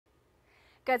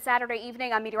Good Saturday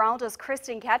evening. I'm meteorologist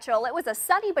Kristen Ketchell. It was a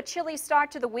sunny but chilly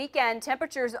start to the weekend.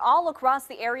 Temperatures all across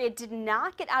the area did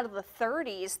not get out of the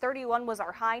 30s. 31 was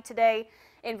our high today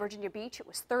in Virginia Beach. It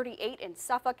was 38 in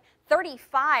Suffolk.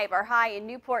 35 our high in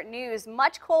Newport News.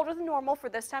 Much colder than normal for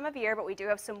this time of year, but we do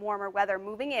have some warmer weather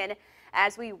moving in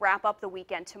as we wrap up the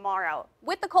weekend tomorrow.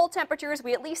 With the cold temperatures,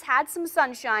 we at least had some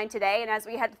sunshine today, and as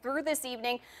we head through this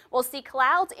evening, we'll see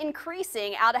clouds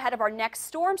increasing out ahead of our next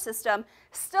storm system.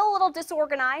 Still a little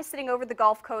disorganized sitting over the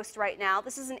Gulf Coast right now.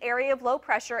 This is an area of low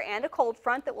pressure and a cold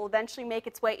front that will eventually make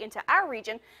its way into our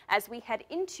region as we head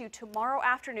into tomorrow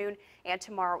afternoon and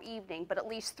tomorrow evening. But at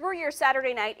least through your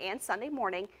Saturday night and Sunday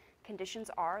morning, conditions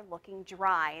are looking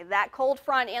dry. That cold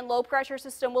front and low pressure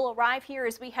system will arrive here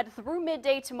as we head through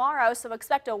midday tomorrow, so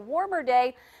expect a warmer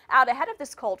day out ahead of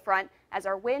this cold front. As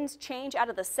our winds change out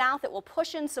of the south, it will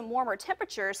push in some warmer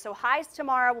temperatures, so highs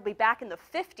tomorrow will be back in the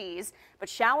 50s, but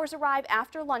showers arrive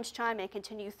after lunchtime and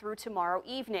continue through tomorrow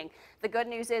evening. The good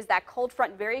news is that cold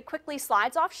front very quickly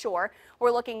slides offshore.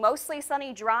 We're looking mostly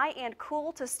sunny, dry, and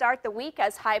cool to start the week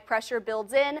as high pressure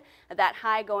builds in. That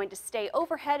high going to stay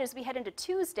overhead as we head into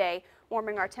Tuesday,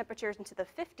 warming our temperatures into the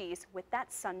 50s with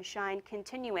that sunshine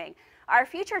continuing. Our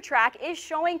future track is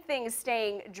showing things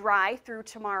staying dry through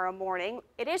tomorrow morning.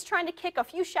 It is trying to kick a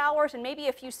few showers and maybe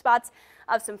a few spots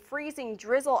of some freezing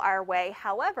drizzle our way.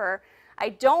 However, I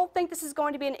don't think this is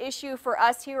going to be an issue for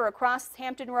us here across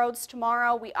Hampton Roads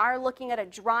tomorrow. We are looking at a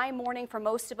dry morning for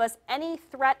most of us. Any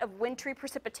threat of wintry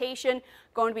precipitation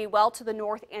going to be well to the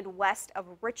north and west of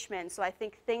Richmond. So I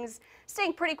think things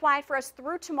staying pretty quiet for us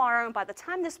through tomorrow. And by the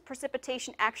time this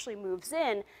precipitation actually moves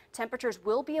in, temperatures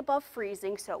will be above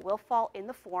freezing, so it will fall in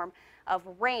the form of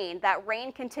rain. That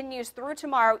rain continues through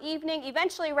tomorrow evening,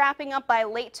 eventually wrapping up by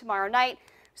late tomorrow night.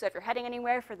 So if you're heading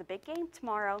anywhere for the big game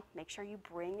tomorrow, make sure you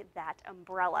bring that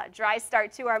umbrella. Dry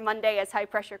start to our Monday as high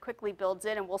pressure quickly builds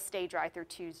in, and we'll stay dry through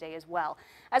Tuesday as well.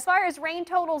 As far as rain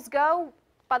totals go,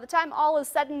 by the time all is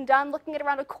said and done, looking at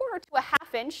around a quarter to a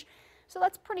half inch. So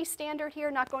that's pretty standard here,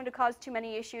 not going to cause too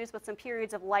many issues, but some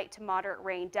periods of light to moderate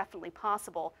rain definitely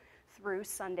possible through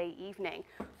Sunday evening.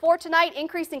 For tonight,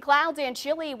 increasing clouds and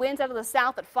chilly winds out of the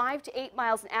south at 5 to 8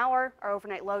 miles an hour. Our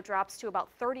overnight low drops to about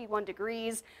 31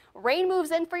 degrees. Rain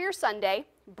moves in for your Sunday,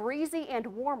 breezy and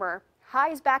warmer.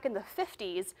 Highs back in the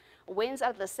 50s. Winds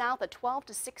out of the south at 12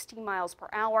 to 16 miles per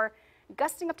hour,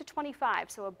 gusting up to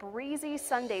 25. So a breezy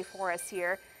Sunday for us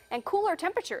here, and cooler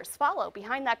temperatures follow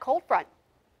behind that cold front.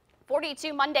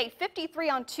 42 Monday, 53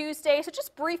 on Tuesday, so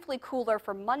just briefly cooler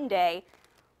for Monday.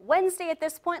 Wednesday at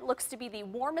this point looks to be the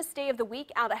warmest day of the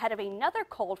week out ahead of another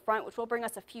cold front, which will bring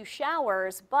us a few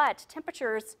showers, but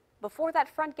temperatures before that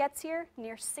front gets here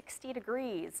near 60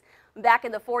 degrees. Back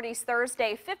in the 40s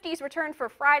Thursday, 50s return for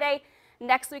Friday.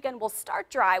 Next weekend will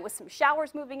start dry with some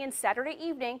showers moving in Saturday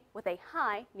evening with a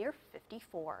high near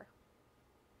 54.